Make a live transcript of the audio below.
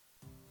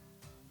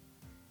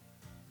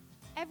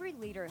Every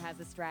leader has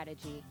a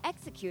strategy.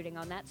 Executing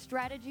on that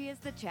strategy is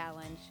the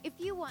challenge. If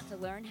you want to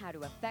learn how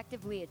to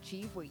effectively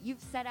achieve what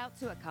you've set out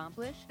to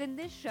accomplish, then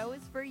this show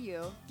is for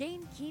you.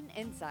 Gain keen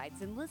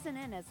insights and listen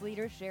in as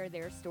leaders share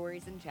their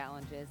stories and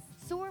challenges.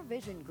 SOAR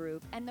Vision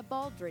Group and the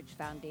Baldrige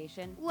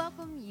Foundation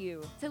welcome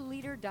you to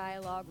Leader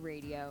Dialogue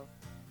Radio.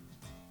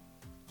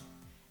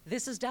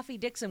 This is Duffie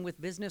Dixon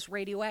with Business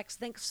RadioX.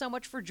 Thanks so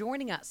much for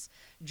joining us.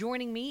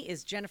 Joining me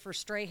is Jennifer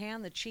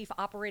Strahan, the Chief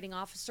Operating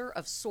Officer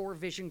of SOAR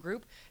Vision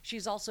Group.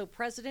 She's also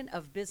President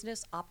of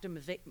Business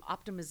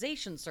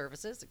Optimization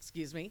Services.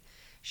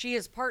 She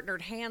has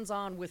partnered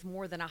hands-on with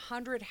more than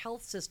 100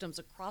 health systems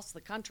across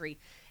the country.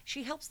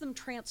 She helps them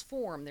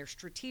transform their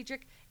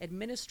strategic,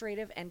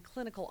 administrative, and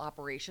clinical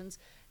operations.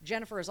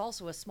 Jennifer is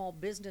also a small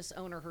business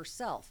owner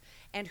herself.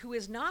 And who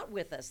is not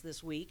with us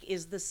this week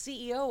is the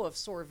CEO of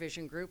SOAR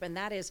Vision Group, and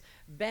that is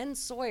Ben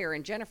Sawyer.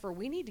 And Jennifer,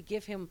 we need to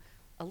give him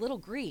a little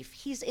grief.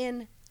 He's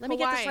in, let me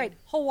get this right,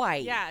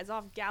 Hawaii. Yeah, it's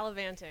off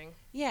gallivanting.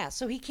 Yeah,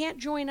 so he can't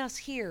join us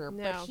here,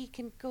 No. but he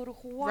can go to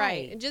Hawaii.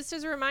 Right, and just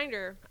as a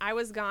reminder, I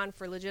was gone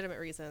for legitimate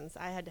reasons.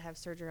 I had to have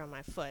surgery on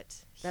my foot.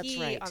 That's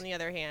he, right. on the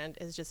other hand,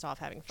 is just off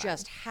having fun.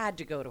 Just had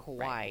to go to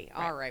Hawaii. Right.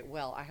 All right.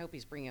 Well, I hope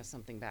he's bringing us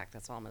something back.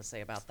 That's all I'm going to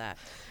say about that.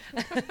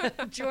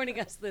 Joining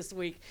us this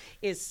week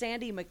is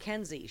Sandy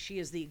McKenzie. She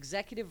is the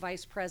Executive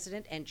Vice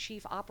President and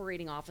Chief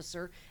Operating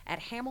Officer at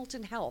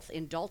Hamilton Health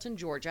in Dalton,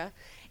 Georgia.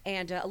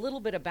 And a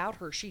little bit about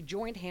her. She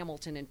joined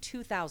Hamilton in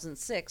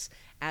 2006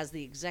 as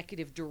the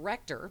Executive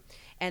Director,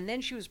 and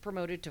then she was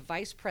promoted to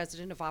Vice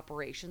President of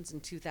Operations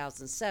in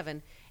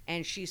 2007,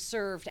 and she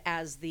served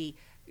as the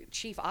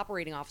Chief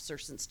Operating Officer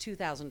since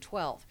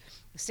 2012.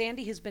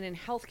 Sandy has been in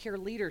healthcare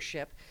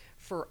leadership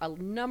for a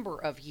number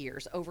of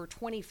years, over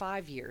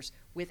 25 years,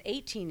 with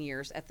 18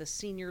 years at the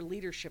senior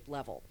leadership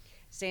level.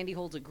 Sandy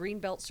holds a Green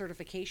Belt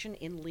certification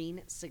in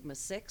Lean Sigma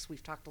 6.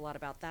 We've talked a lot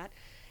about that.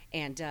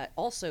 And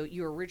also,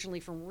 you're originally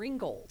from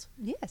Ringgold.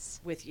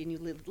 Yes.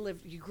 And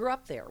you grew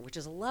up there, which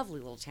is a lovely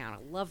little town. I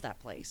love that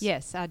place.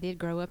 Yes, I did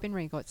grow up in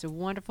Ringgold. It's a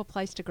wonderful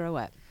place to grow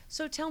up.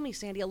 So tell me,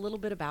 Sandy, a little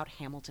bit about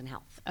Hamilton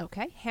Health.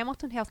 Okay.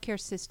 Hamilton Healthcare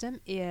System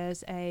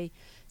is a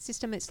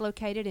system that's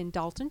located in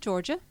Dalton,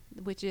 Georgia,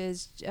 which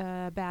is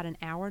about an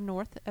hour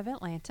north of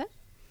Atlanta.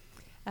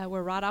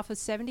 We're right off of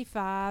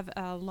 75.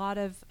 A lot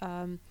of,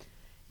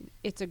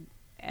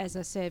 as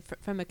I said,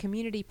 from a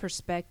community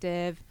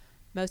perspective,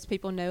 most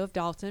people know of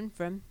Dalton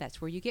from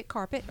that's where you get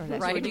carpet or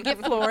that's right. where you get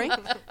flooring.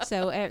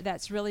 So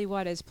that's really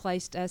what has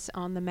placed us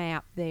on the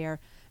map there.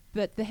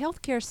 But the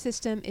healthcare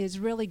system is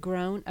really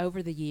grown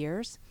over the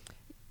years.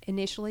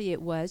 Initially,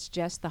 it was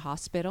just the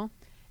hospital,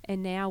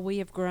 and now we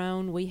have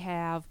grown. We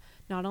have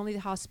not only the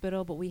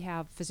hospital, but we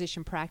have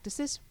physician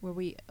practices where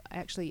we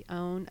actually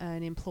own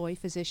and employ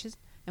physicians,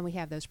 and we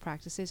have those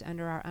practices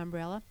under our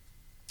umbrella.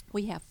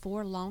 We have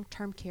 4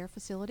 long-term care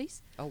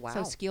facilities. Oh, wow.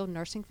 So skilled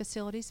nursing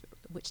facilities,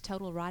 which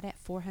total right at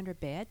 400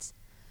 beds.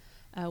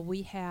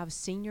 We have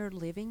senior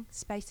living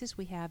spaces.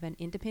 We have an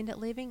independent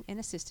living and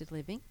assisted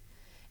living.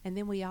 And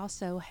then we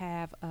also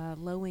have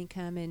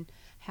low-income and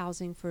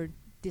housing for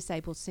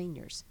disabled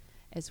seniors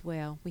as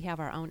well. We have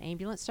our own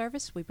ambulance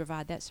service. We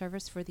provide that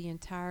service for the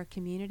entire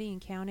community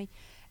and county,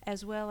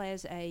 as well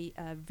as a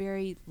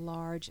very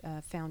large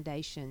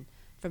foundation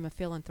from a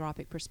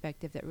philanthropic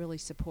perspective that really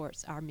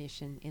supports our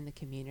mission in the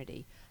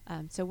community.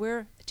 So we're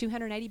a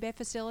 280-bed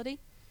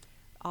facility,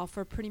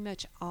 offer pretty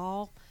much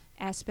all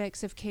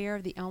aspects of care.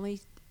 The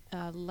only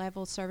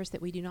level of service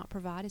that we do not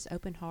provide is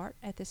open heart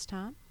at this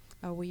time.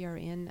 We are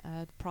in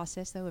the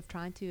process, though, of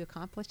trying to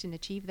accomplish and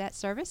achieve that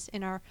service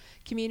in our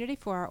community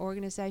for our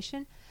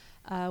organization.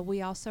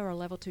 We also are a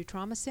level 2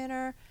 trauma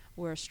center.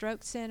 We're a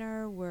stroke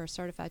center. We're a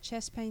certified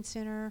chest pain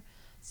center.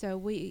 So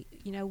we're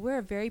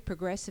a very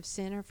progressive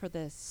center for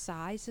the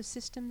size of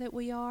system that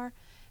we are,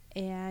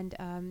 and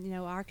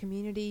our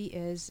community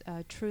is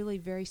truly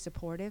very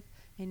supportive.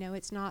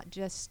 It's not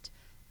just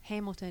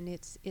Hamilton;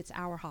 it's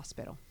our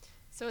hospital.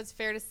 So it's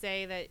fair to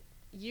say that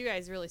you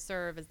guys really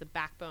serve as the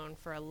backbone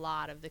for a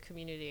lot of the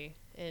community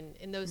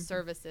in those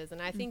services.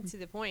 And I think to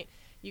the point,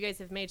 you guys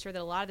have made sure that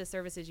a lot of the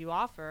services you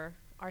offer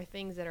are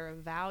things that are of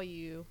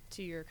value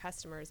to your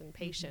customers and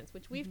patients,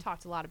 which we've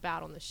talked a lot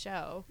about on the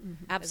show.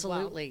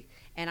 Absolutely.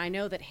 And I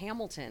know that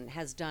Hamilton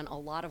has done a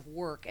lot of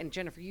work, and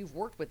Jennifer, you've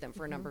worked with them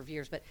for a number of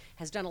years, but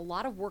has done a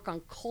lot of work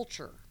on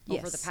culture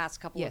over the past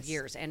couple of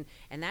years. And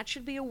that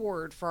should be a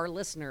word for our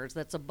listeners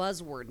that's a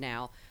buzzword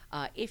now.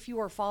 If you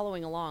are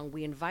following along,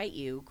 we invite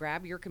you,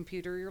 grab your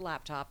computer or your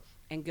laptop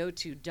and go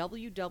to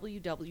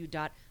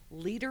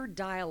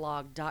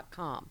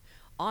www.leaderdialogue.com.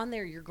 On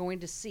there, you're going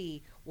to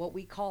see what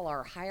we call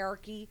our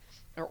hierarchy,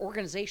 or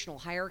organizational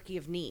hierarchy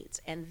of needs.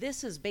 And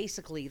this is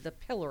basically the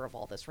pillar of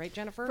all this, right,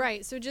 Jennifer?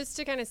 Right. So just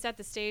to kind of set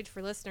the stage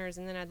for listeners,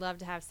 and then I'd love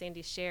to have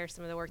Sandy share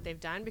some of the work they've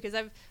done, because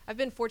I've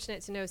been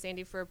fortunate to know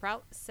Sandy for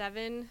about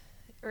 7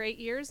 or 8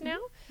 years now,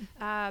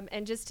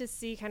 and just to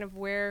see kind of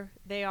where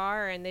they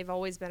are, and they've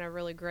always been a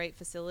really great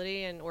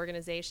facility and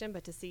organization,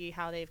 but to see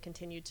how they've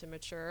continued to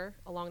mature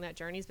along that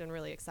journey has been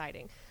really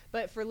exciting.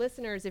 But for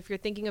listeners, if you're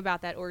thinking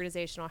about that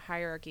organizational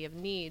hierarchy of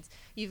needs,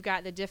 you've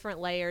got the different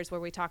layers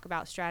where we talk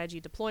about strategy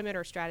deployment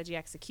or strategy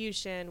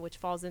execution, which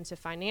falls into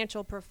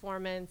financial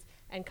performance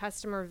and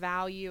customer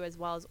value, as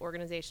well as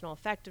organizational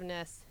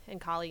effectiveness and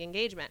colleague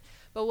engagement.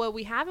 But what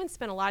we haven't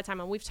spent a lot of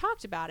time on, we've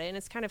talked about it, and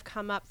it's kind of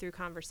come up through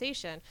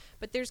conversation,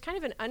 but there's kind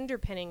of an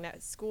underpinning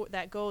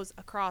that goes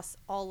across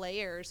all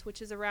layers,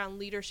 which is around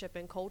leadership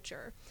and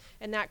culture.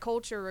 And that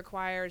culture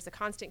requires a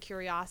constant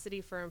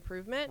curiosity for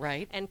improvement,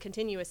 right, and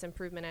continuous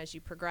improvement as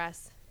you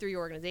progress through your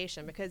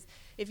organization. Because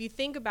if you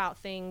think about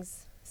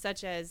things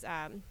such as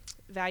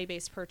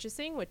value-based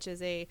purchasing, which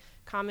is a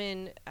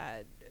common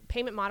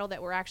payment model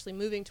that we're actually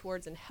moving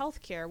towards in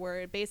healthcare,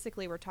 where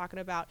basically we're talking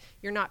about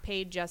you're not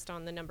paid just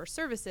on the number of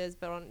services,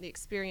 but on the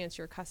experience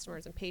your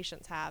customers and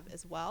patients have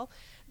as well,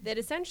 that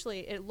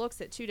essentially it looks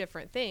at two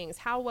different things: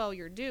 how well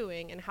you're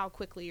doing and how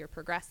quickly you're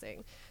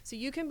progressing. So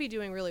you can be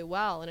doing really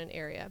well in an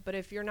area, but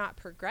if you're not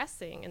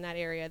progressing in that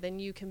area, then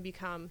you can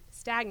become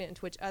stagnant,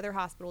 into which other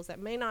hospitals that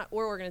may not,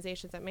 or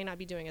organizations that may not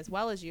be doing as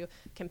well as you,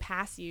 can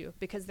pass you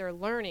because they're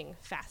learning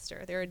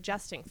faster, they're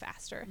adjusting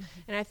faster.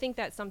 And I think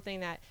that's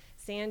something that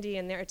Sandy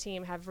and their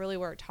team have really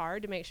worked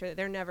hard to make sure that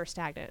they're never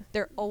stagnant.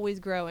 They're always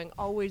growing,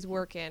 always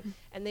working,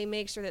 and they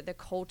make sure that the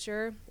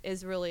culture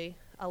is really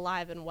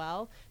alive and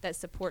well, that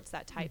supports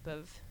that type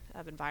of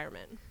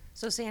environment.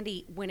 So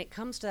Sandy, when it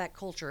comes to that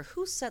culture,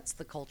 who sets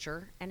the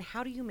culture and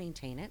how do you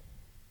maintain it?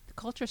 The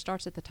culture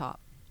starts at the top,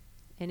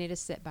 and it is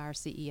set by our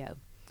CEO.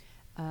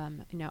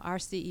 Our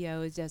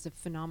CEO does a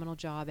phenomenal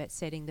job at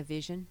setting the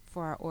vision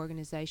for our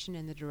organization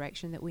and the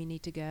direction that we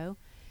need to go.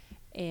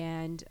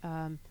 And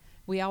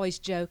we always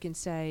joke and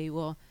say,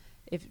 well,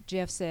 if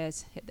Jeff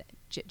says,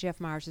 Jeff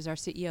Myers is our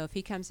CEO, if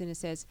he comes in and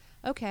says,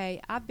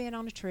 okay, I've been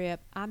on a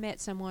trip, I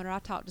met someone, or I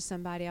talked to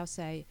somebody, I'll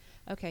say,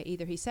 okay,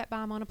 either he sat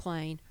by him on a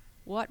plane,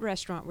 what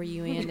restaurant were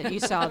you in that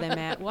you saw them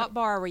at, what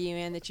bar were you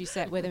in that you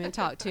sat with him and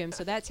talked to him.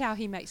 So that's how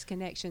he makes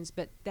connections,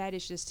 but that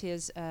is just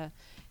his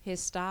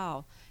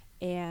style.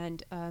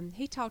 And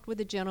he talked with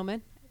a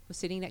gentleman, was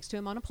sitting next to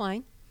him on a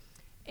plane,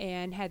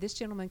 and had this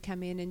gentleman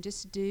come in and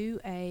just do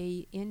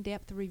a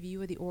in-depth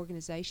review of the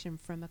organization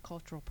from a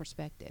cultural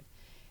perspective.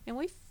 And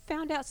we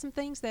found out some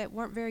things that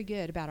weren't very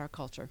good about our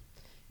culture.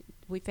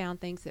 We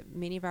found things that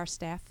many of our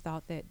staff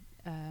thought that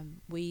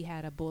we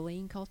had a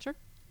bullying culture.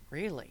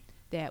 Really?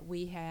 That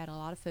we had a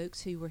lot of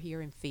folks who were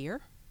here in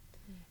fear.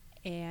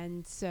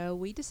 And so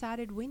we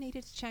decided we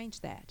needed to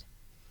change that.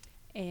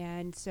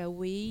 And so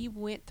we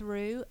went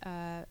through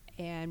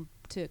and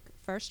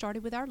first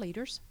started with our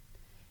leaders.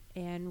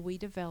 And we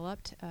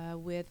developed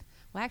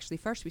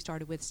first we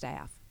started with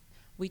staff.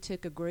 We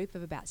took a group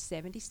of about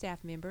 70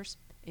 staff members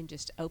and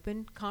just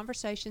opened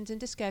conversations and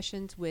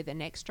discussions with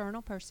an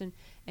external person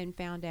and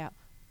found out,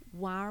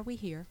 why are we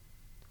here?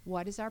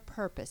 What is our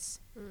purpose?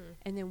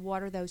 And then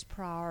what are those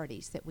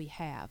priorities that we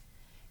have?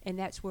 And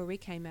that's where we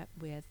came up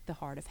with the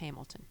Heart of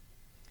Hamilton.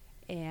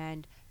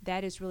 And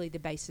that is really the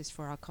basis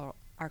for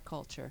our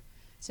culture.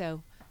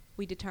 So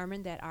we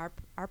determined that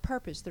our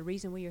purpose, the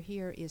reason we are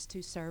here, is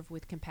to serve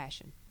with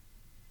compassion.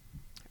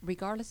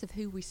 Regardless of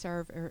who we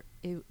serve, or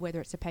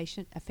whether it's a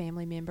patient, a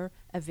family member,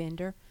 a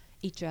vendor,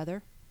 each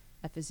other,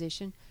 a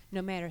physician,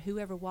 no matter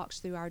whoever walks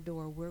through our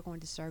door, we're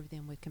going to serve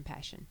them with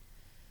compassion.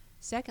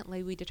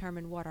 Secondly, we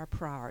determined what our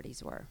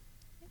priorities were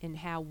and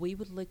how we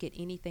would look at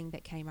anything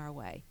that came our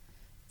way.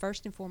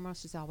 First and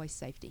foremost is always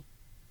safety.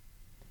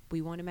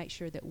 We want to make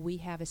sure that we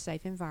have a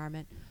safe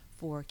environment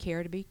for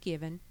care to be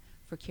given,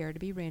 for care to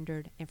be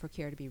rendered, and for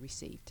care to be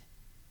received.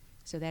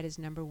 So that is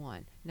number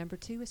one. Number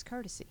two is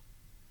courtesy.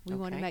 We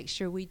want to make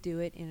sure we do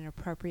it in an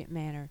appropriate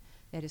manner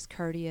that is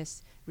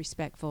courteous,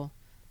 respectful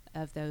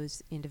of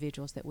those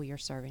individuals that we are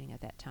serving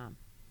at that time.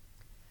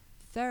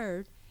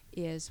 Third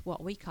is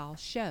what we call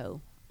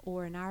show,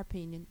 or in our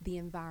opinion, the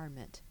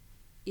environment.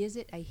 Is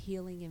it a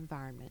healing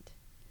environment?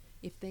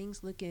 If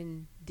things look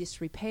in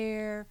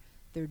disrepair,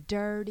 they're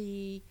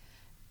dirty,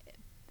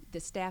 the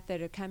staff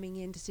that are coming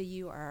in to see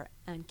you are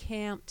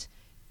unkempt,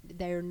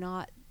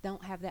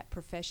 don't have that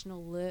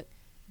professional look,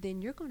 then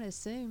you're going to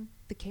assume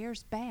the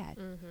care's bad.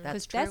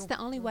 That's true. That's the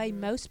only way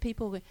most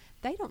people,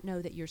 they don't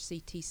know that your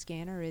CT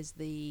scanner is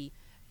the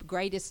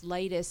greatest,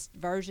 latest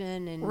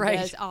version and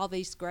does all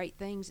these great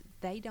things.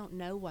 They don't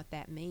know what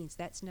that means.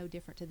 That's no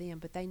different to them,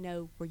 but they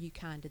know, were you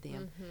kind to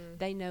them?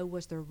 They know,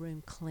 was their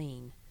room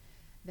clean?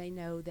 They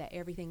know that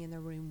everything in the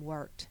room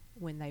worked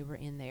when they were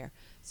in there.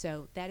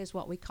 So that is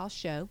what we call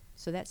show.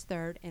 So that's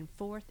third. And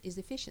fourth is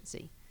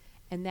efficiency.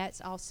 And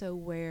that's also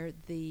where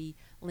the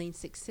Lean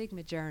Six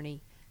Sigma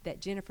journey that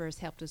Jennifer has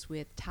helped us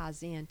with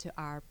ties into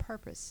our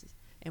purpose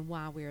and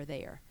why we're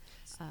there.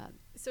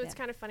 So it's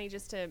kind of funny,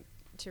 just to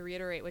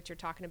reiterate what you're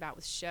talking about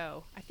with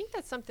show. I think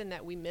that's something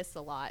that we miss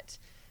a lot,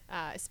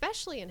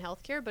 especially in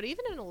healthcare, but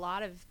even in a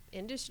lot of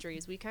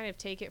industries, we kind of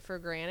take it for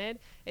granted.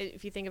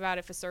 If you think about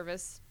if a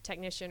service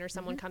technician or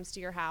someone comes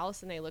to your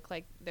house and they look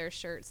like their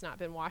shirt's not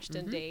been washed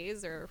in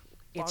days or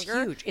It's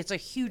longer. huge. It's a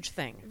huge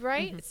thing.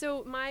 Right?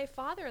 So my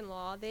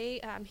father-in-law,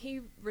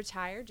 he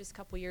retired just a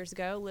couple years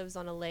ago, lives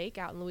on a lake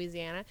out in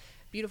Louisiana.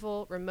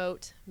 Beautiful,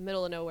 remote,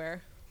 middle of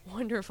nowhere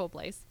wonderful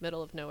place,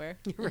 middle of nowhere.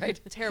 Right.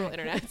 Terrible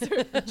internet.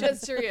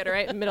 Just to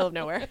reiterate, middle of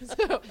nowhere.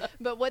 So,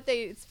 but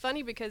it's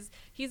funny because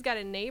he's got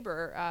a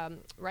neighbor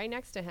right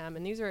next to him,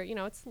 and these are,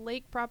 it's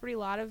lake property, a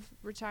lot of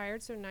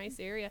retired, so nice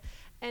area.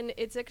 And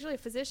it's actually a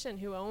physician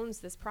who owns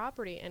this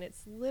property, and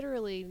it's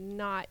literally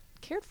not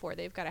cared for.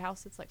 They've got a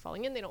house that's like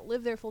falling in. They don't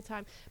live there full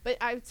time. But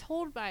I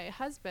told my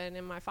husband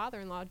and my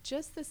father-in-law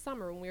just this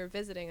summer when we were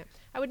visiting,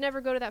 I would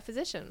never go to that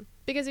physician,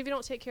 because if you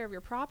don't take care of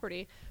your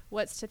property,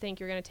 what's to think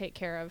you're going to take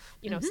care of,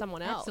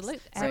 someone else? Absolutely.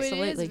 So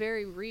Absolutely. it is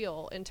very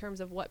real in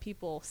terms of what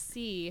people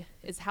see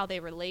is how they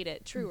relate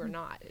it, true or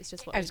not. It's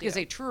just what I was we going to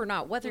do. say, true or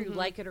not, whether you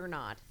like it or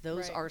not,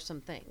 those Right. are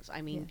some things.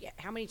 I mean,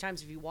 how many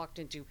times have you walked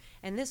into,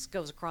 and this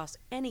goes across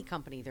any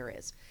company there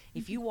is,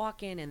 if you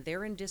walk in and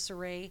they're in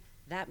disarray,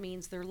 that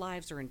means their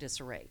lives are in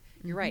disarray.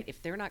 You're right.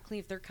 If they're not clean,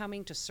 if they're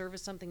coming to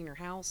service something in your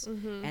house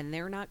and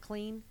they're not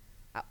clean,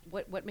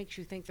 what makes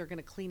you think they're going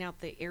to clean out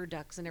the air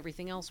ducts and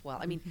everything else well?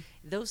 I mean,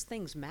 those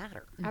things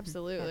matter.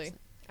 Absolutely.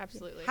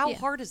 Absolutely. How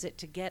hard is it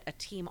to get a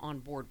team on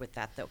board with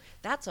that, though?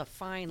 That's a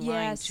fine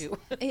line, too.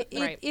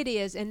 Right. It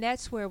is, and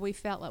that's where we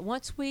felt like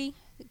once we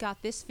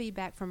got this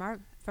feedback from our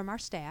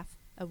staff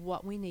of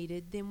what we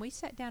needed, then we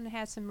sat down and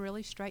had some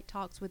really straight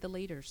talks with the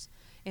leaders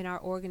in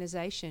our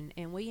organization,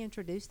 and we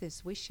introduced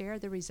this. We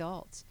shared the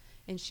results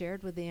and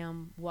shared with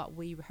them what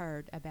we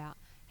heard about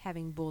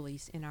having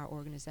bullies in our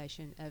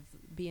organization, of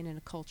being in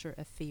a culture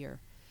of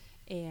fear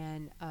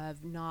and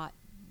of not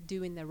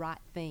doing the right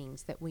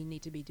things that we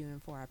need to be doing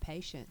for our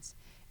patients.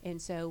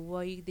 And so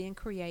we then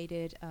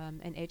created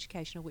an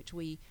educational, which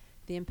we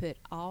then put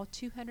all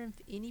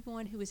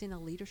anyone who was in a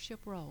leadership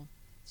role,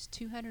 it's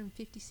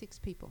 256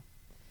 people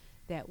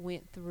that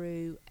went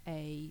through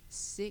a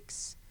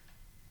 6-course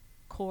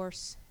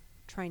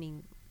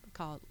training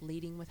called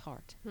Leading with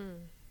Heart.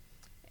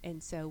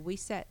 And so we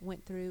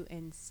went through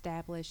and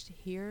established,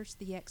 here's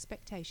the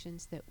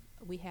expectations that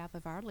we have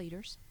of our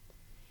leaders.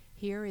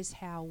 Here is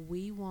how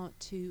we want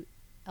to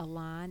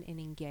align and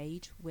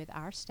engage with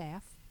our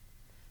staff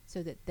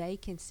so that they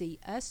can see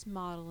us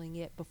modeling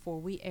it before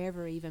we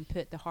ever even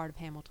put the Heart of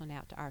Hamilton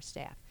out to our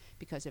staff.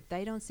 Because if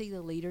they don't see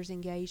the leaders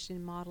engaged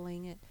in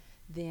modeling it,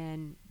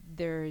 then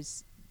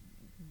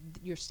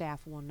your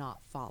staff will not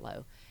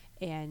follow.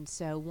 And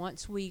so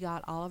once we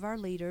got all of our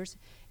leaders,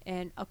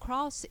 and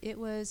across, it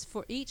was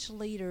for each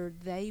leader,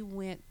 they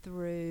went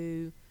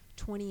through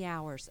 20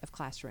 hours of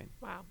classroom.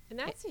 Wow. And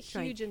that's a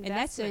training. huge And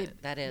that's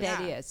investment. That is.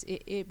 That is.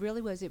 It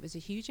really was. It was a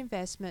huge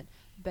investment,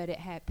 but it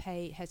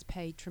has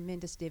paid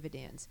tremendous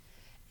dividends.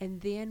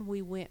 And then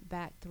we went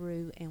back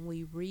through and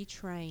we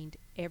retrained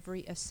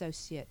every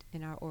associate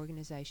in our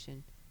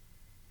organization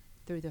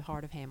through the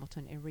Heart of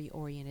Hamilton and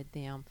reoriented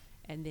them.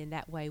 And then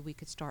that way we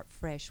could start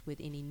fresh with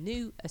any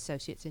new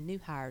associates and new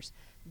hires.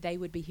 They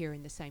would be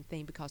hearing the same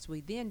thing, because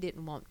we then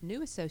didn't want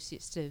new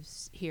associates to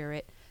hear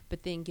it,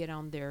 but then get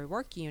on their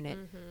work unit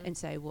and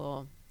say,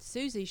 well,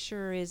 Susie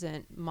sure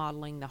isn't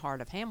modeling the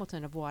Heart of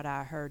Hamilton of what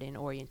I heard in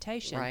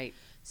orientation. Right.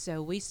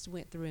 So we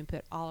went through and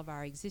put all of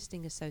our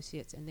existing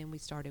associates, and then we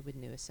started with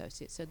new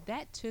associates. So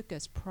that took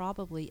us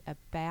probably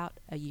about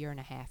a year and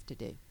a half to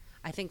do.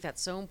 I think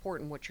that's so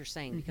important what you're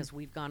saying, because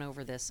we've gone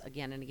over this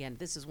again and again.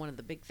 This is one of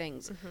the big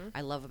things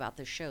I love about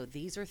this show.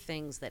 These are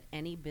things that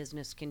any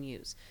business can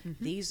use.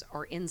 These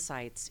are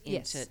insights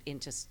into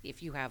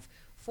if you have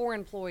 4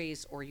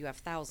 employees or you have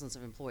thousands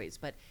of employees,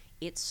 but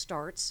it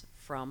starts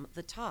from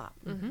the top.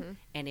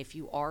 And if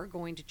you are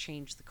going to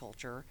change the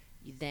culture,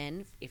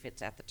 then if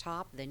it's at the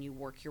top, then you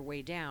work your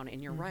way down.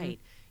 And you're right,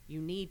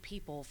 you need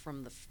people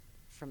from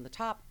the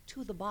top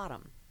to the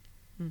bottom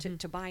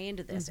to buy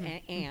into this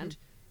and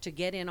to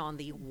get in on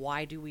the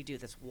why do we do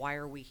this? Why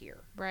are we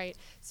here? Right.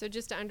 So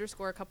just to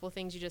underscore a couple of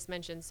things you just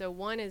mentioned. So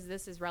one is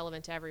this is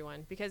relevant to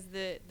everyone, because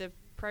the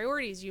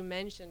priorities you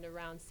mentioned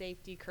around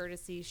safety,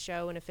 courtesy,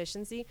 show, and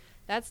efficiency,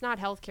 that's not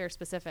healthcare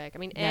specific. I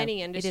mean, No,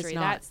 any it industry, is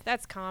not.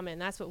 that's common.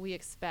 That's what we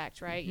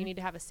expect, right? You need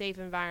to have a safe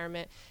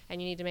environment,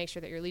 and you need to make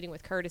sure that you're leading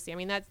with courtesy. I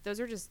mean, that's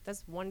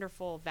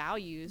wonderful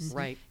values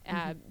Right.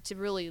 to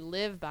really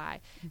live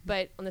by.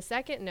 But on the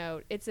second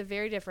note, it's a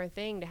very different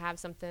thing to have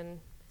something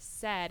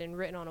said and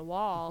written on a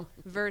wall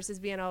versus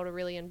being able to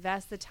really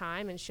invest the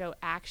time and show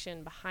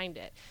action behind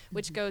it,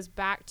 which goes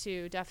back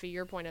to, Duffie,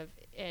 your point of,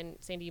 and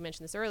Sandy, you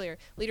mentioned this earlier,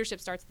 leadership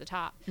starts at the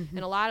top. And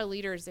a lot of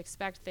leaders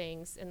expect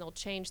things and they'll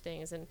change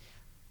things. And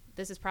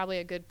this is probably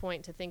a good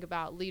point to think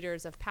about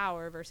leaders of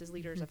power versus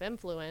leaders of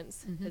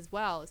influence as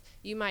well. Is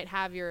you might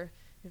have your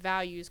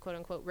values, quote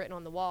unquote, written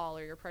on the wall,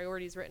 or your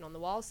priorities written on the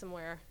wall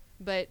somewhere.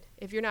 But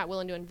if you're not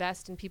willing to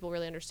invest in people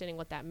really understanding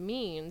what that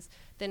means,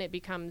 then it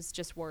becomes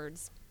just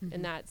words.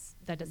 And that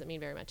doesn't mean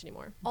very much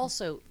anymore.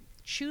 Also,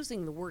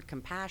 choosing the word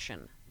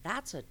compassion,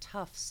 that's a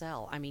tough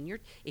sell. I mean,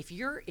 if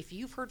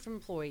you've heard from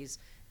employees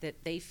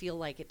that they feel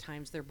like at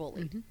times they're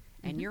bullied,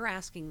 and you're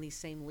asking these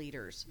same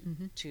leaders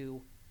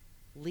to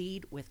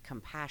lead with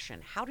compassion,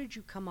 how did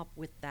you come up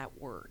with that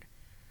word?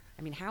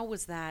 I mean, how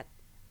was that?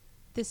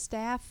 The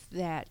staff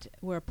that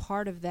were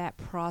part of that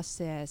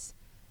process,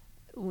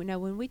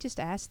 when we just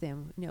asked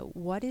them,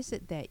 what is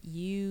it that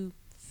you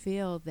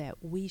feel that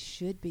we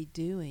should be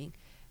doing.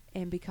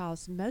 And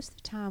because most of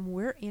the time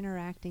we're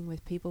interacting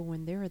with people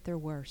when they're at their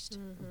worst.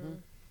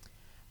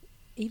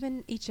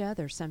 Even each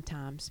other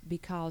sometimes,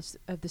 because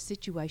of the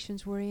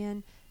situations we're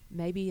in.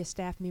 Maybe a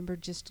staff member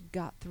just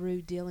got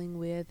through dealing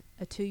with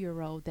a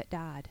 2-year-old that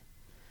died,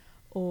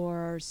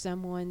 or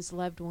someone's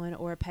loved one,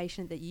 or a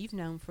patient that you've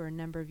known for a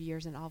number of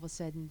years, and all of a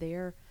sudden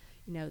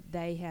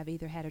they have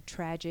either had a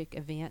tragic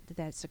event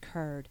that's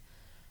occurred.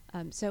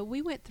 So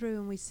we went through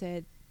and we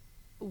said,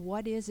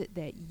 what is it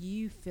that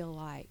you feel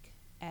like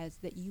as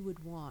that you would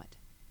want?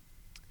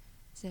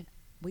 I said,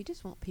 we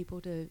just want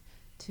people to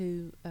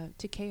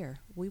care.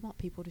 We want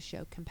people to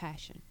show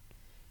compassion,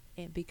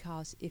 and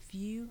because if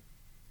you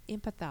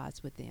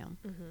empathize with them,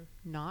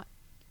 not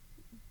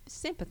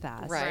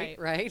sympathize.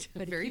 Right.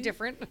 But very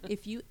different.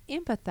 If you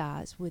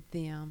empathize with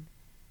them,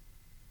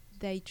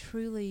 they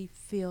truly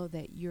feel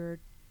that you're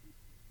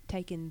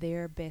taking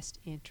their best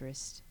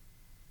interest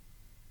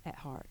at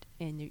heart,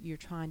 and you're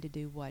trying to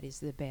do what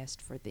is the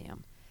best for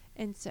them.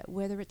 And so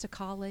whether it's a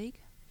colleague,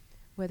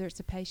 whether it's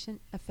a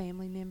patient, a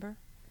family member,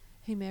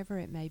 whomever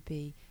it may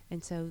be.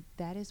 And so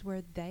that is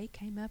where they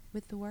came up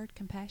with the word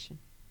compassion.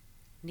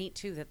 Neat,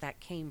 too, that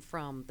came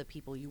from the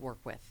people you work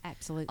with.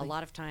 Absolutely. A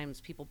lot of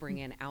times people bring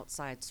in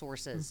outside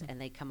sources and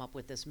they come up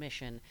with this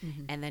mission,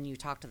 and then you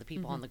talk to the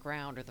people on the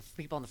ground or the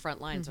people on the front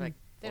lines, like,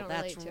 well,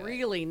 that's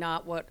really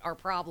not what our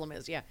problem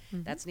is. Yeah,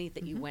 that's neat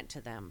that you went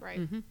to them.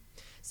 Right.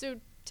 So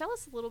tell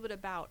us a little bit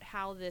about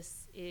how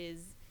this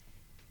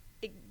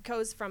it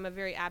goes from a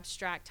very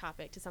abstract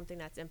topic to something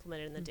that's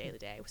implemented in the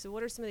day-to-day. So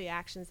what are some of the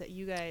actions that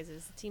you guys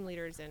as team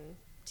leaders and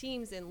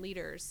teams and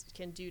leaders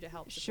can do to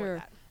help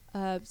support that?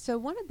 So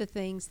one of the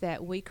things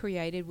that we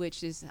created,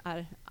 which is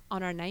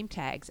on our name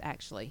tags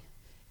actually,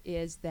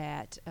 is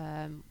that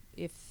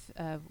if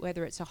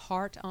whether it's a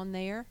heart on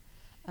there,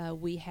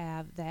 we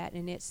have that,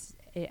 and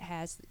it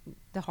has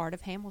the Heart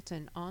of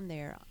Hamilton on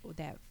there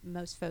that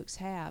most folks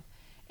have.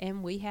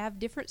 And we have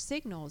different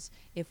signals.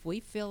 If we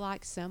feel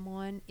like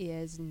someone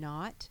is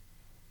not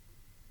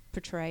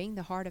portraying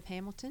the Heart of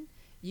Hamilton,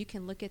 you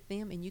can look at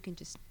them and you can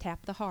just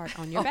tap the heart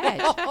on your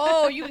badge.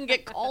 Oh, you can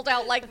get called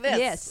out like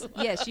this.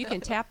 Yes, you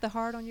can tap the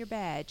heart on your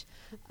badge.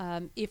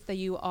 If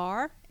you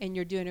are and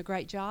you're doing a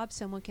great job,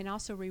 someone can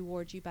also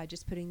reward you by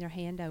just putting their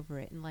hand over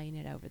it and laying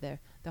it over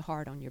the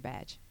heart on your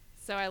badge.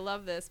 So I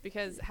love this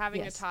because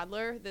having a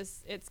toddler,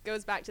 it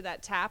goes back to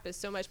that tap is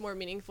so much more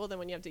meaningful than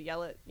when you have to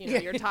yell at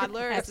your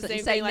toddler. It's the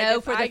same thing. Like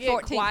if I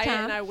get quiet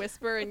and I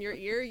whisper in your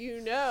ear,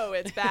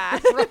 it's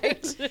bad.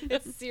 Right.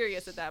 It's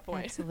serious at that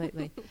point.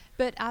 Absolutely.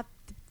 But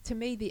to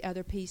me, the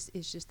other piece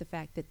is just the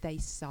fact that they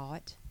saw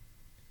it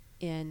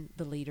in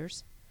the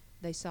leaders.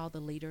 They saw the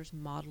leaders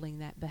modeling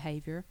that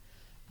behavior.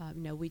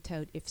 We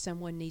told if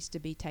someone needs to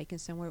be taken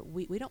somewhere,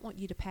 we don't want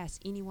you to pass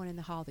anyone in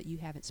the hall that you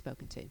haven't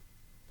spoken to.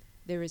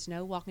 There is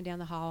no walking down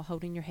the hall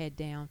holding your head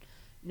down,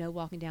 no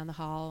walking down the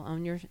hall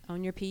on your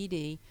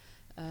PD,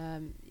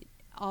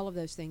 all of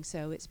those things.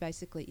 So it's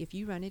basically if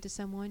you run into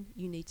someone,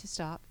 you need to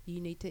stop. You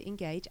need to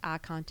engage eye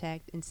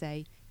contact and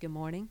say, good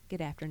morning,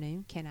 good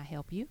afternoon, can I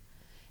help you?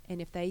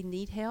 And if they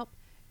need help,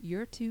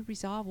 you're to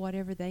resolve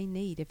whatever they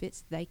need.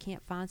 If they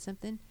can't find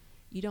something,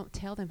 you don't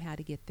tell them how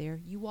to get there.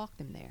 You walk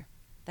them there.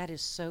 That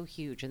is so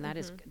huge, and that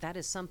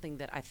is something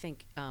that I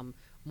think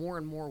more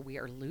and more we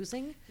are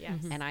losing.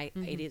 Yes. And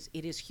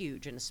it is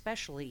huge, and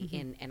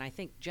especially and I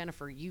think,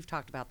 Jennifer, you've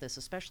talked about this,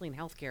 especially in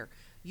healthcare.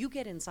 You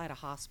get inside a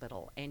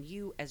hospital, and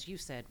as you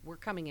said, we're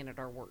coming in at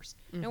our worst.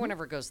 No one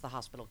ever goes to the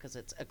hospital because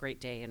it's a great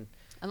day, and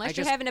unless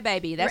you're having a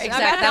baby, that's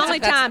exactly. the only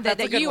time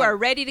that you one. are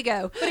ready to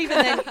go.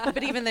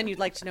 But even then, you'd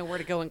like to know where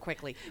to go and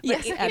quickly.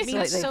 Yes, it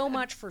means so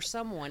much for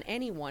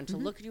anyone to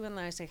look at you in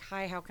the eye and say,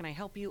 "Hi, how can I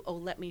help you?" Oh,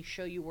 let me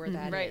show you where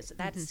that is.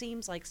 That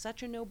seems like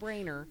such a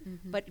no-brainer.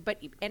 But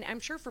and I'm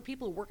sure for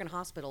people who work in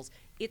hospitals,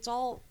 it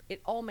all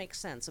makes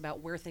sense about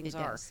where things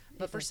are.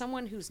 But for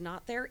someone who's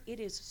not there, it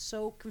is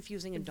so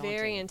confusing and daunting.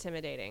 Very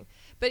intimidating.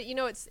 But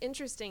what's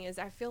interesting is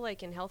I feel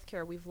like in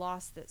healthcare we've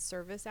lost that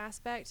service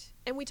aspect,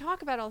 and we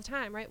talk about it all the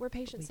time, right? We're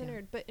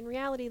patient-centered, but in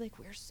reality, like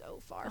we're so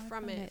far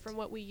from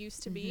what we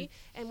used to be.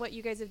 And what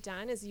you guys have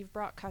done is you've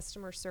brought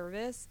customer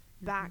service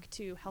back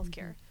to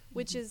healthcare,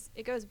 which is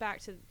it goes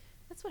back to.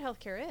 That's what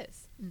healthcare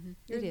is.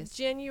 It is.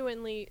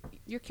 Genuinely,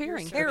 you're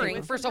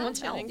caring for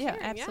someone's health. Yeah,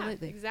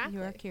 absolutely. Yeah, exactly.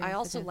 You are caring I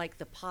also for them. like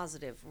the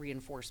positive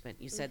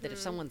reinforcement. You said that if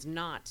someone's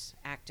not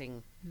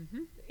acting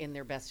in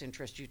their best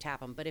interest, you tap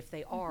them. But if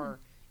they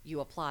are,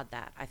 you applaud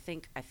that. I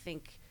think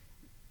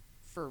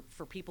for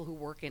people who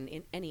work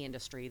in any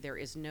industry, there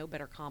is no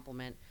better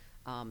compliment.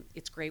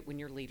 It's great when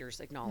your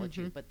leaders acknowledge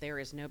you, but there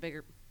is no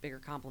bigger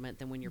compliment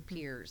than when your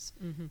peers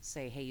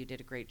say, "Hey, you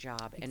did a great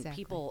job." Exactly. And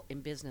people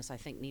in business, I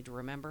think, need to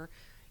remember.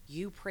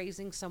 You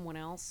praising someone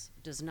else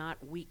does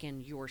not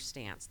weaken your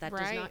stance. That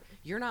does not.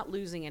 You're not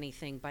losing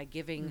anything by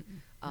giving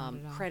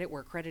credit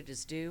where credit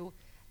is due.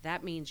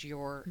 That means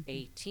you're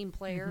a team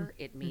player.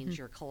 It means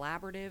you're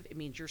collaborative. It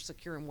means you're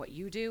secure in what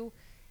you do,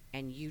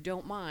 and you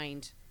don't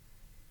mind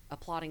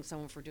applauding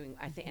someone for doing,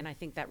 and I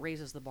think that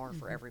raises the bar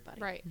for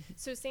everybody. Right.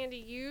 So Sandy,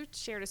 you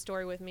shared a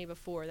story with me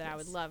before that I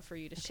would love for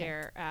you to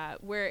share,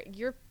 where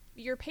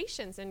your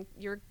patients and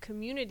your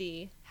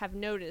community have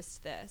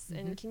noticed this.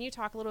 And can you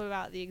talk a little bit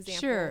about the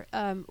example? Sure.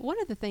 One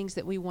of the things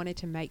that we wanted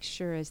to make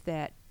sure is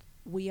that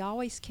we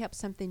always kept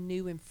something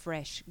new and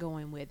fresh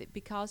going with it,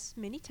 because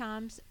many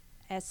times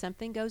as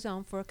something goes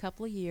on for a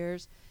couple of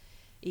years,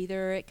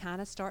 either it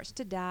kind of starts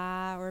to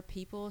die or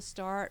people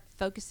start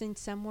focusing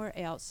somewhere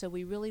else. So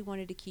we really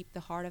wanted to keep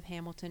the heart of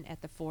Hamilton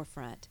at the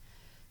forefront.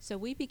 So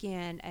we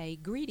began a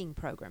greeting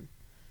program.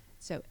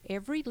 So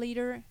every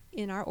leader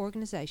in our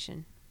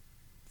organization,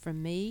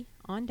 from me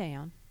on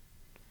down,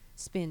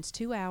 spends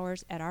 2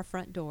 hours at our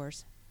front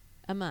doors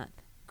a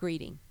month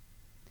greeting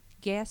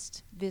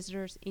guests,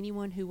 visitors,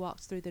 anyone who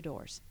walks through the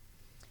doors.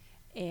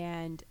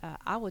 And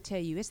I will tell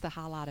you, it's the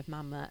highlight of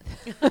my month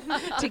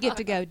to get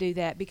to go do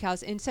that,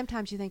 because, and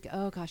sometimes you think,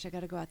 oh gosh, I got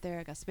to go out there,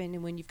 I got to spend,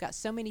 and when you've got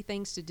so many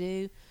things to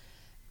do,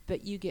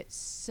 but you get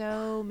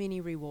so many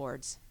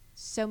rewards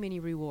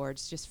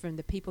just from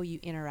the people you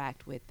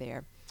interact with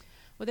there.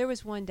 Well, there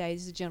was one day,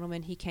 this is a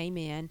gentleman, he came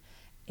in,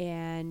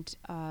 and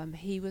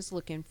he was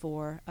looking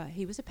for,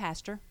 he was a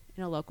pastor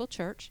in a local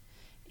church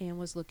and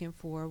was looking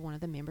for one of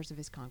the members of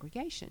his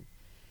congregation.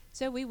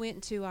 So we went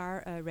into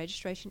our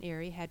registration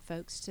area, had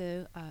folks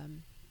to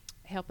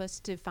help us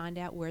to find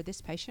out where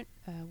this patient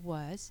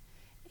was.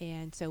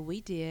 And so we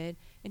did.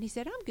 And he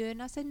said, I'm good.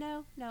 And I said,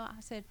 no. I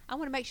said, I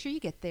want to make sure you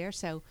get there.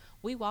 So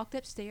we walked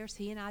upstairs.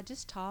 He and I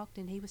just talked,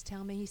 and he was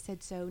telling me, he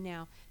said, so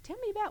now tell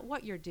me about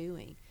what you're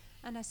doing.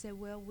 And I said,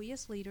 well, we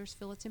as leaders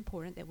feel it's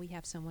important that we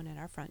have someone at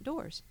our front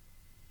doors.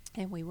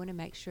 And we want to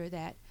make sure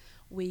that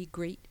we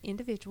greet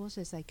individuals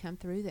as they come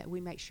through, that we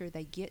make sure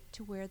they get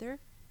to where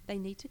they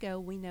need to go.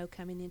 We know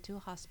coming into a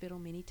hospital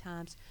many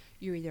times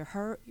you're either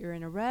hurt, you're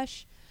in a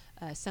rush,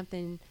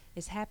 something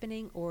is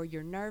happening, or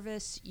you're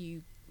nervous,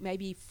 you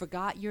maybe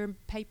forgot your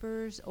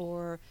papers,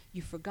 or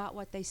you forgot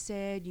what they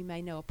said, you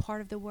may know a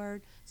part of the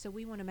word. So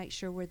we want to make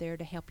sure we're there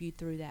to help you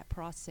through that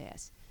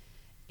process.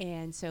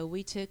 And so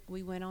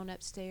we went on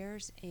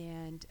upstairs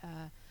and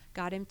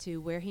got him to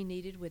where he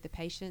needed with the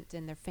patient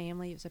and their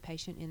family. It was a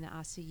patient in the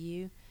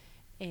ICU.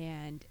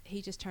 And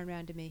he just turned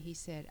around to me. He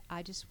said,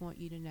 I just want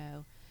you to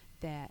know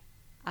that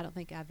I don't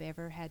think I've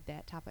ever had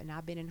that type of, and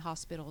I've been in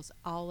hospitals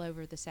all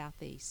over the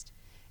Southeast,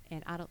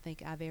 and I don't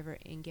think I've ever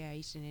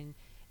engaged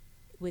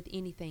with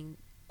anything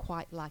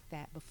quite like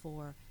that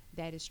before.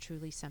 That is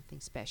truly something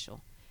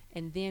special.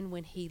 And then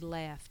when he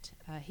left,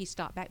 he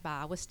stopped back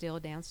by. I was still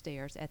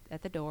downstairs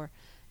at the door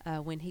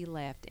when he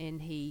left,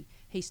 and he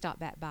stopped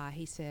back by.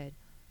 He said,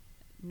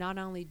 not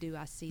only do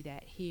I see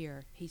that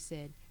here, he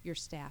said, your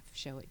staff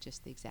show it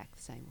just the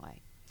exact same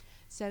way.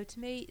 So to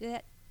me,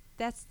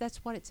 that's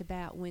what it's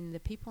about. When the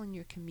people in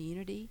your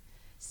community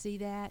see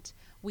that.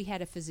 We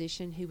had a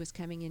physician who was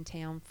coming in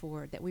town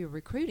that we were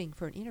recruiting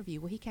for an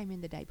interview. Well, he came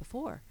in the day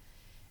before.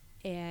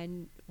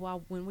 And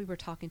when we were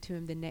talking to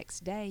him the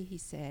next day, he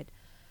said,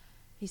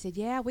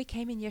 yeah, we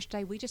came in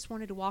yesterday. We just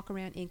wanted to walk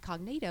around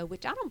incognito,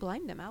 which I don't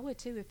blame them. I would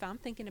too. If I'm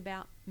thinking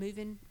about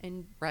moving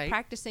and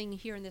practicing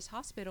here in this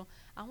hospital,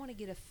 I want to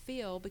get a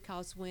feel,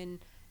 because when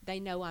they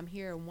know I'm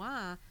here and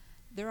why,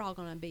 they're all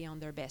going to be on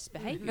their best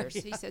behaviors.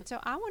 He said, so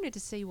I wanted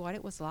to see what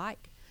it was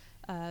like,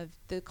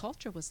 the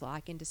culture was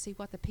like, and to see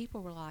what the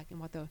people were like, and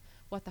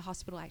what the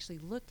hospital actually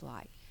looked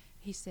like.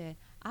 He said,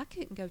 I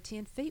couldn't go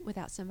 10 feet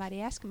without somebody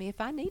asking me if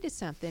I needed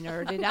something,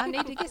 or did I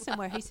need to get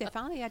somewhere. He said,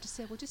 finally, I just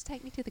said, well, just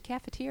take me to the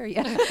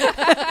cafeteria.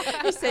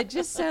 He said,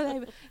 just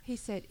so he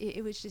said,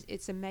 it was just,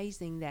 it's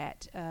amazing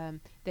that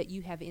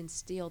you have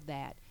instilled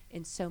that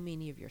in so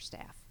many of your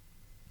staff.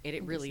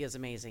 It really is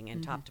amazing,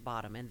 and top to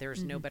bottom, and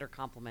there's no better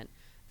compliment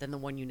than the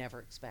one you never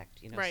expect,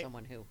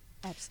 someone who.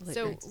 Absolutely.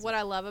 So what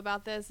I love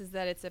about this is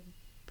that it's a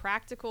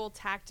practical,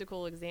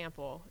 tactical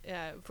example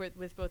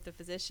with both the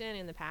physician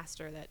and the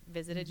pastor that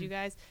visited you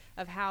guys,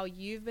 of how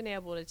you've been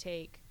able to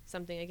take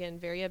something, again,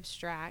 very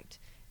abstract,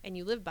 and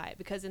you live by it.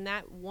 Because in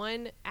that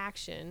one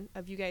action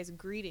of you guys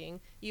greeting,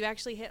 you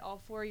actually hit all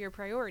 4 of your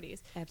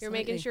priorities. Absolutely. You're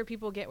making sure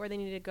people get where they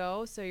need to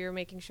go, so you're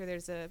making sure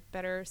there's a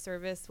better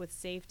service with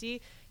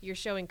safety. You're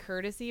showing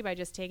courtesy by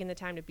just taking the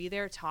time to be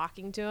there,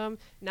 talking to them,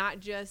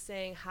 not just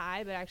saying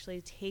hi, but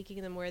actually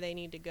taking them where they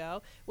need to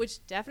go,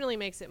 which definitely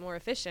makes it more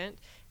efficient.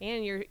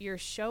 And you're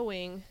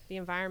showing the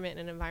environment,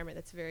 an environment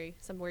that's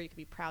somewhere you could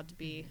be proud to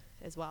be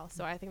as well.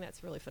 So I think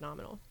that's really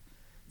phenomenal.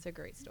 It's a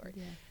great story.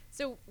 Yeah.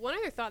 So one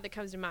other thought that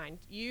comes to mind,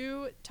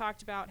 you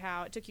talked about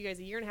how it took you guys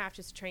 1.5 years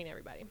just to train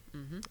everybody.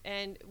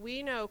 And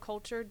we know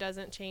culture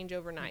doesn't change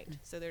overnight.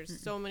 So there's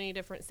so many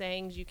different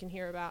sayings you can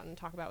hear about and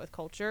talk about with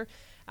culture,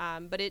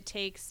 but it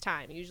takes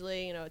time.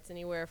 Usually, it's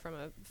anywhere from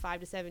 5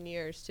 to 7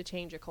 years to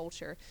change a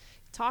culture.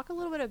 Talk a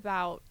little bit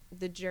about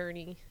the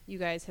journey you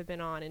guys have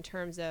been on in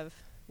terms of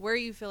where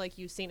you feel like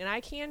you've seen. And I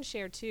can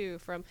share too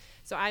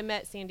so I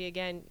met Sandy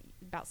again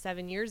about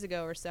 7 years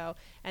ago or so.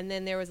 And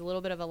then there was a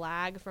little bit of a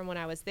lag from when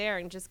I was there,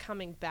 and just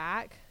coming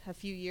back a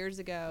few years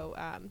ago,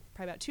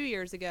 probably about 2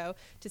 years ago,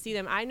 to see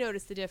them, I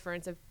noticed the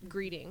difference of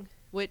greeting,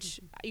 which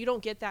you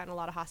don't get that in a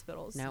lot of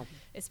hospitals. No.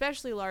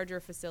 Especially larger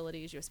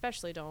facilities, you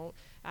especially don't.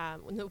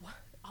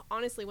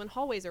 Honestly, when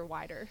hallways are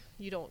wider,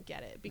 you don't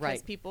get it because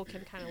Right. people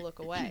can kind of look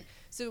away.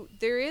 So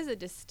there is a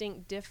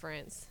distinct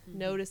difference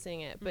noticing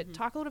it. But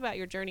talk a little about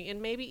your journey,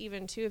 and maybe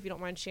even too, if you don't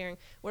mind sharing,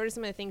 what are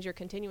some of the things you're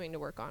continuing to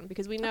work on?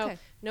 Because we know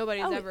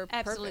nobody's ever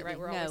absolutely. perfect, right?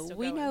 We're always still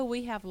we going. know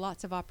we have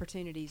lots of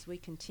opportunities. We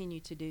continue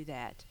to do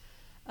that.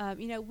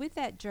 With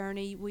that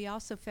journey, we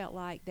also felt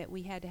like that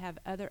we had to have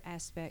other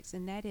aspects,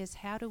 and that is,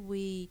 how do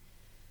we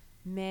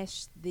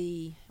mesh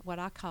what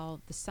I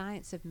call the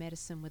science of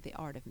medicine with the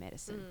art of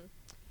medicine?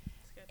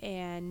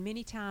 And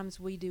many times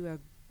we do a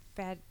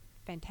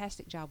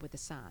fantastic job with the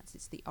science.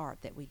 It's the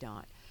art that we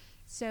don't.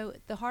 So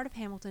the Heart of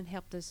Hamilton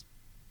helped us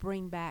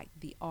bring back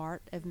the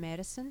art of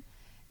medicine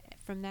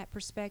from that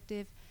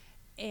perspective.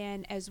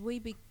 And as we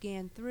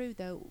began through,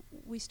 though,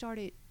 we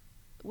started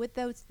with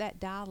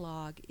that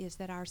dialogue, is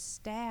that our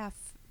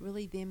staff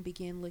really then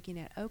began looking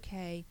at,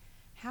 okay,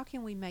 how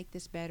can we make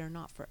this better,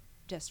 not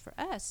just for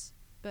us,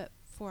 but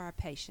for our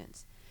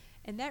patients?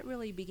 And that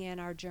really began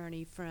our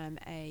journey from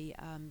a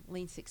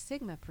Lean Six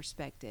Sigma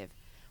perspective.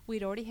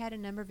 We'd already had a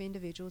number of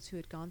individuals who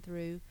had gone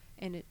through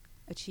and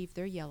achieved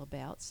their yellow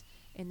belts.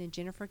 And then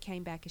Jennifer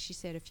came back, as she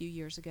said, a few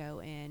years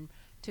ago, and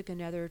took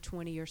another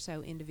 20 or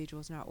so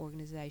individuals in our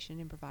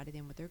organization and provided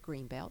them with their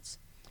green belts.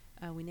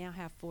 We now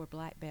have 4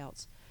 black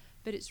belts.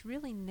 But it's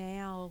really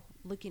now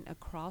looking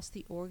across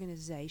the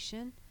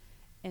organization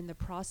and the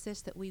process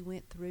that we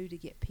went through to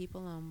get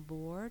people on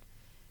board.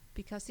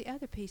 Because the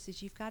other piece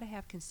is, you've got to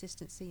have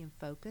consistency and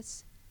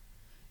focus.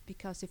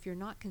 Because if you're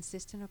not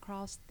consistent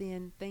across,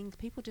 then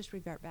people just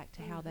revert back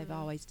to how they've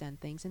always done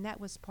things. And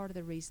that was part of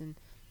the reason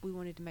we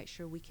wanted to make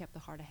sure we kept the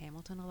Heart of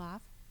Hamilton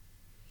alive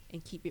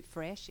and keep it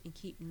fresh and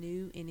keep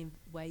new and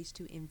ways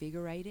to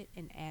invigorate it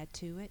and add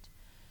to it.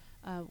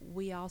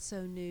 We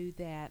also knew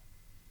that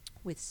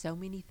with so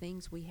many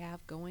things we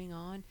have going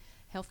on,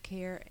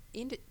 healthcare,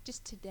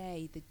 just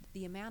today,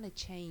 the amount of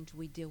change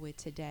we deal with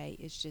today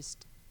is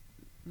just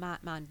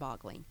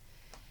mind-boggling.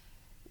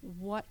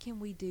 What can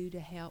we do to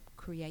help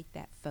create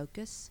that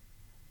focus?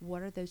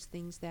 What are those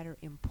things that are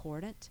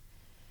important?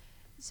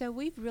 So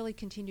we've really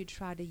continued to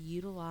try to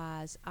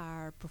utilize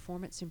our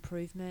performance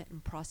improvement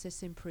and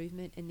process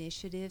improvement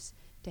initiatives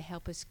to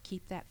help us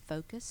keep that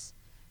focus,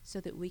 so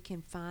that we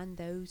can find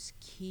those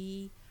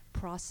key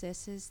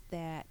processes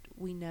that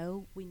we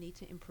know we need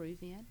to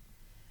improve in.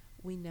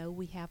 We know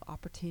we have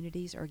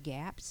opportunities or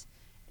gaps.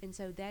 And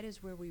so that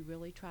is where we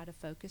really try to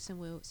focus.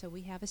 And so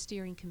we have a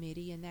steering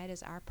committee, and that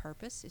is our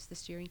purpose. It's the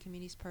steering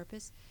committee's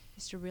purpose,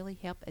 is to really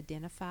help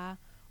identify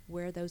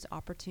where those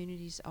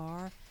opportunities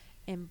are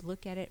and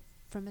look at it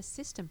from a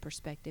system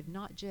perspective,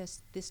 not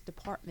just this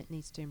department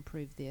needs to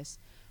improve this.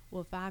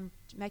 Well, if I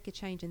make a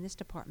change in this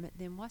department,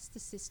 then what's the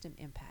system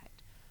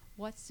impact?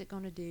 What's it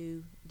going to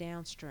do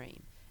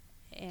downstream?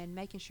 And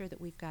making sure that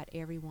we've got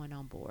everyone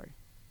on board.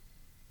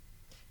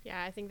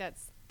 Yeah, I think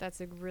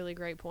that's a really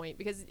great point,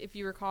 because if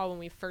you recall, when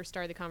we first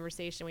started the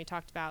conversation, we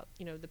talked about,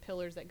 the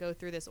pillars that go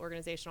through this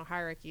organizational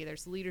hierarchy.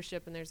 There's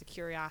leadership, and there's a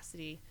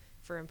curiosity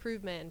for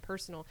improvement, and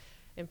personal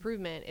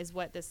improvement is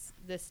what this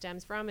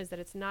stems from, is that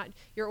it's not,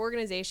 your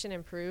organization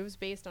improves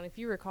based on, if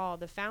you recall,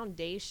 the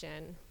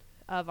foundation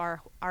of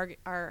our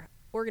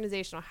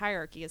organizational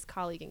hierarchy is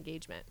colleague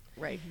engagement.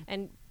 Right.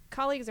 And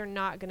colleagues are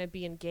not going to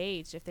be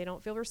engaged if they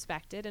don't feel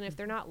respected and if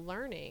they're not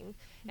learning.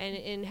 And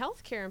in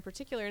healthcare in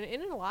particular, and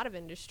in a lot of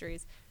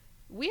industries,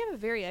 we have a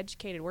very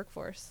educated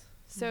workforce.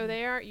 So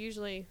they aren't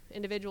usually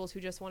individuals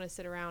who just want to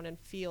sit around and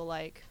feel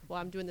like,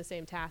 well, I'm doing the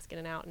same task in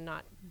and out and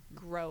not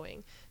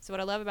growing. So what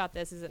I love about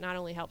this is it not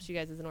only helps you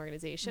guys as an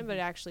organization, but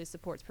it actually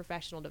supports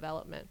professional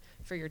development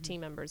for your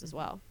team members as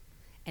well.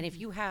 And if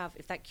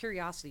that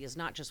curiosity is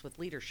not just with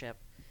leadership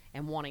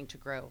and wanting to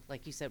grow,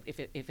 like you said, if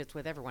it's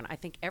with everyone, I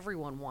think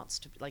everyone wants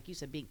to, like you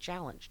said, be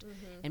challenged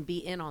and be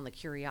in on the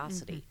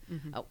curiosity.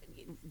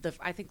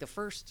 I think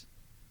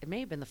it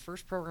may have been the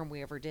first program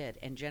we ever did,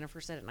 and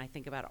Jennifer said it, and I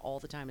think about it all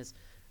the time, is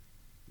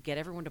get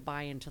everyone to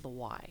buy into the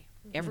why.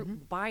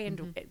 Buy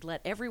into it.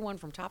 Let everyone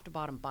from top to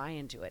bottom buy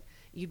into it.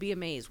 You'd be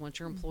amazed once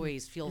your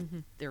employees feel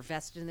they're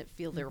vested in it,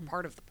 feel they're a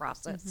part of the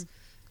process.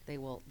 They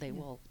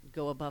will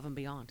go above and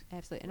beyond.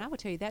 Absolutely. And I would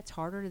tell you, that's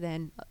harder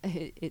than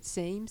it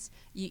seems.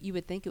 You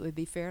would think it would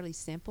be fairly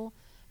simple,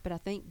 but I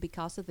think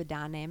because of the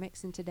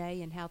dynamics in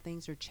today and how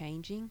things are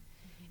changing,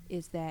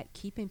 is that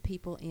keeping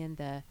people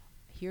in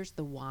here's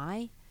the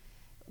why.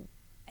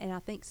 And I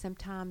think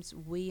sometimes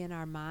we in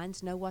our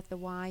minds know what the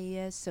why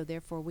is, so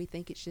therefore we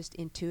think it's just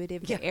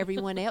intuitive that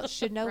everyone else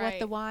should know what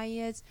the why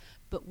is,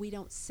 but we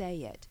don't say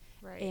it.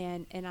 Right.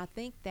 And I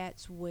think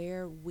that's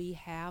where we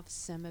have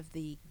some of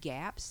the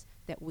gaps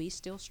that we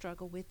still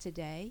struggle with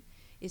today,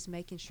 is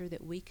making sure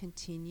that we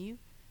continue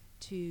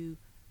to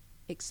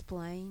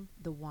explain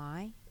the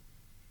why.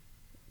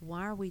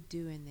 Why are we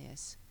doing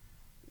this?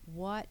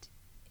 What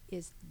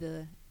is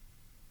the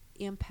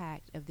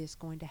impact of this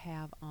going to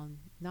have on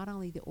not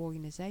only the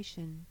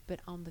organization but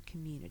on the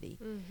community?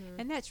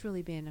 And that's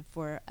really been,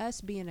 for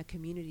us being a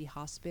community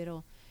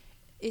hospital,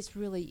 it's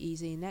really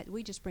easy, and that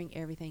we just bring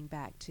everything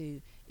back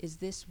to, is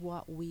this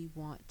what we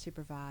want to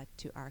provide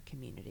to our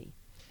community?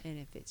 And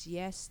if it's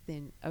yes,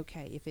 then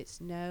okay. If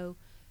it's no,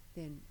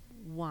 then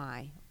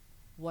why?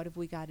 What have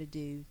we got to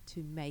do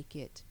to make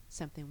it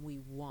something we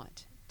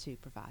want to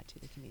provide to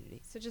the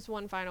community? So just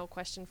one final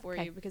question for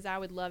Okay. you, because I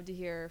would love to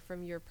hear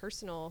from your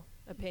personal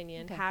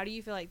opinion. Okay. How do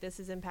you feel like this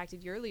has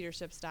impacted your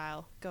leadership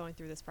style going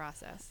through this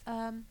process?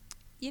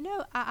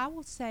 I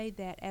will say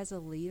that as a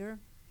leader,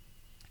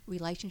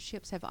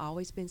 relationships have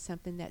always been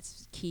something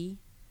that's key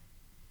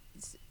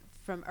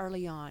from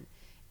early on.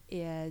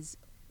 Is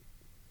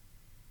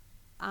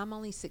I'm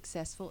only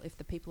successful if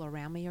the people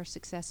around me are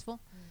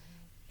successful.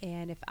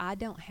 And if I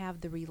don't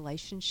have the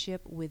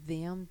relationship with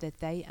them that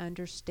they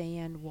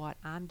understand what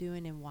I'm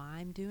doing and why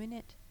I'm doing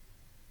it,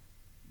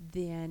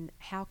 then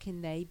how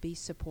can they be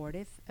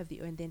supportive of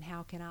you? And then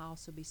how can I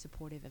also be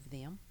supportive of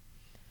them?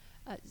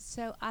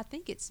 So I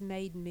think it's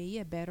made me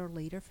a better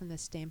leader from the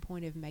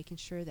standpoint of making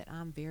sure that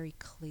I'm very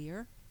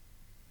clear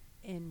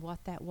in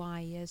what that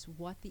why is,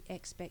 what the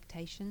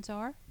expectations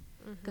are.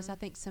 Because I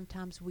think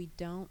sometimes we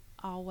don't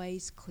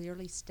always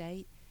clearly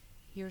state,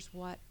 here's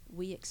what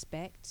we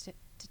expect to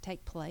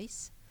take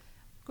place.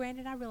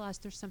 Granted, I realize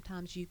there's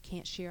sometimes you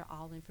can't share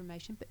all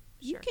information, but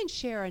you can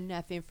share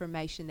enough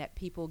information that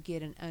people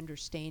get an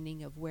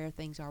understanding of where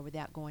things are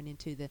without going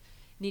into the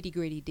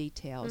nitty-gritty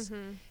details.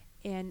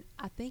 And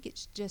I think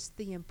it's just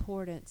the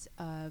importance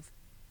of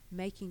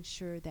making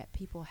sure that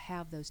people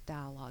have those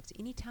dialogues.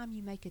 Anytime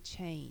you make a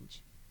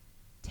change,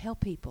 tell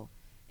people.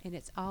 And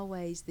it's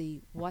always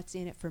the what's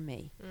in it for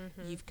me.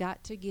 You've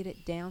got to get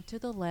it down to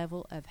the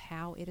level of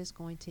how it is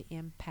going to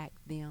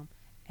impact them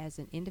as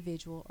an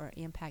individual, or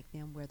impact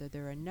them whether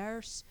they're a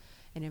nurse,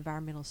 an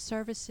environmental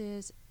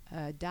services,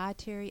 a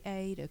dietary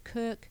aide, a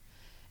cook,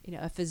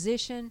 a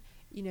physician.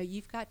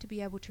 You've got to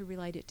be able to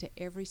relate it to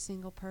every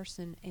single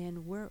person,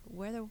 and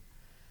whether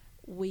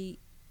we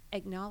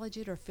acknowledge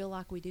it or feel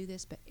like we do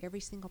this, but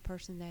every single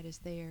person that is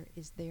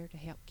there to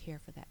help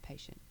care for that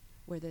patient,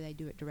 whether they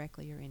do it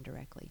directly or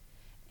indirectly.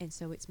 And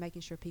so it's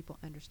making sure people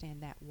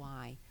understand that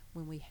why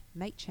when we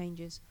make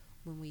changes,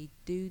 when we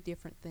do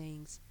different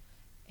things.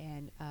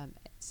 And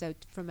so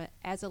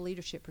as a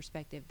leadership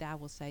perspective, I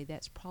will say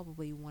that's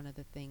probably one of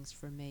the things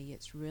for me.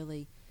 It's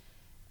really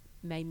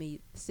made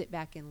me sit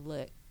back and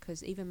look,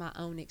 because even my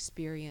own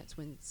experience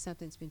when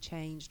something's been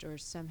changed or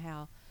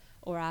somehow,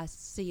 or I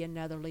see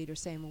another leader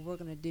saying, well, we're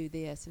going to do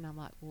this. And I'm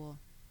like, well,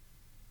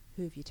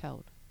 who have you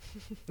told?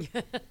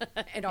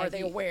 And are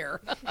they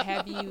aware?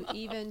 Have you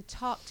even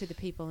talked to the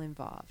people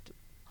involved?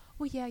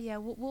 Well, yeah,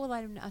 we'll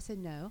let them know. I said,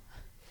 no.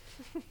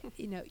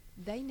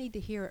 They need to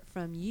hear it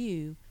from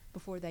you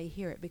before they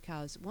hear it,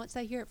 because once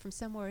they hear it from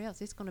somewhere else,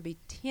 it's going to be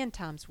 10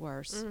 times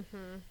worse.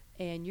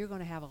 And you're going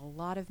to have a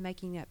lot of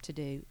making up to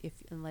do if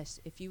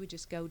you would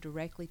just go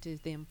directly to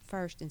them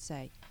first and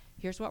say,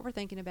 here's what we're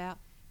thinking about,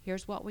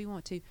 here's what we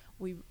want to.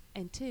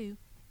 And two,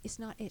 it's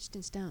not etched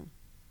in stone.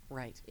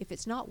 Right. If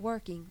it's not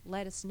working,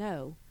 let us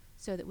know,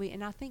 so that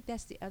and I think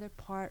that's the other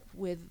part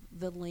with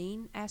the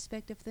lean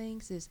aspect of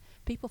things, is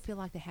people feel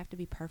like they have to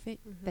be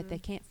perfect, that they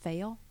can't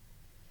fail.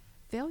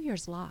 Failure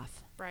is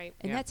life. Right.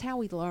 And that's how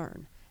we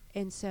learn.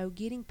 And so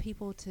getting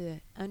people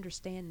to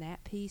understand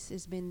that piece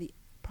has been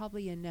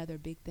probably another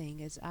big thing.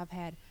 Is I've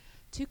had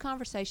 2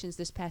 conversations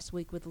this past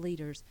week with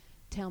leaders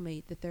tell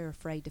me that they're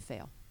afraid to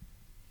fail.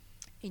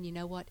 And you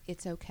know what?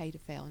 It's okay to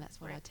fail, and that's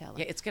what I tell them.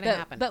 Yeah, it's going to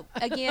happen. But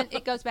again,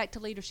 it goes back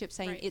to leadership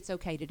saying it's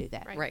okay to do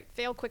that. Right.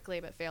 Fail quickly,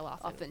 but fail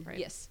often. Often,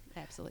 yes,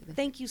 absolutely.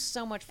 Thank you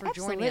so much for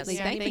joining us. Absolutely.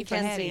 Thank you for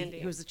having McKenzie, me.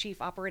 who's the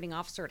Chief Operating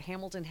Officer at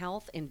Hamilton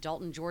Health in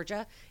Dalton,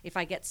 Georgia. If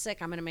I get sick,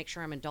 I'm going to make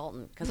sure I'm in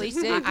Dalton. Please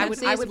do.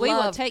 We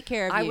will take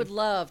care of you. I would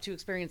love to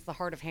experience the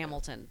heart of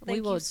Hamilton.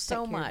 Thank you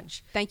so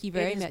much. Thank you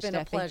very much, It has been a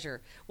Duffie.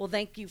 pleasure. Well,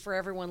 thank you for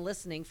everyone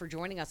listening for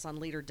joining us on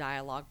Leader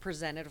Dialogue,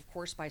 presented, of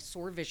course, by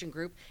SOAR Vision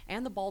Group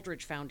and the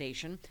Baldrige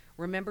Foundation.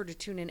 Remember to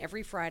tune in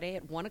every Friday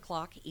at 1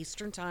 o'clock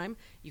Eastern Time.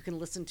 You can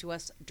listen to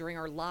us during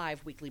our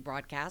live weekly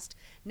broadcast.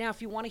 Now,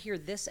 if you want to hear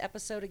this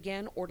episode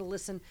again or to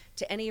listen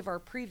to any of our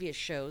previous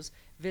shows,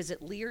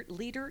 visit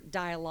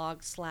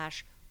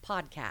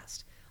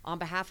leaderdialogue.com/podcast. On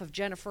behalf of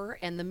Jennifer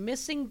and the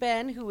missing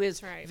Ben, who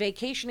is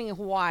vacationing in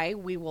Hawaii,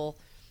 we will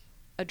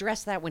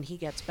address that when he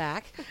gets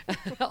back.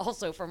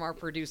 Also from our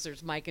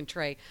producers, Mike and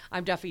Trey,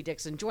 I'm Duffie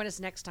Dixon. Join us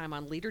next time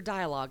on Leader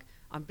Dialogue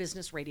on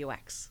Business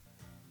RadioX.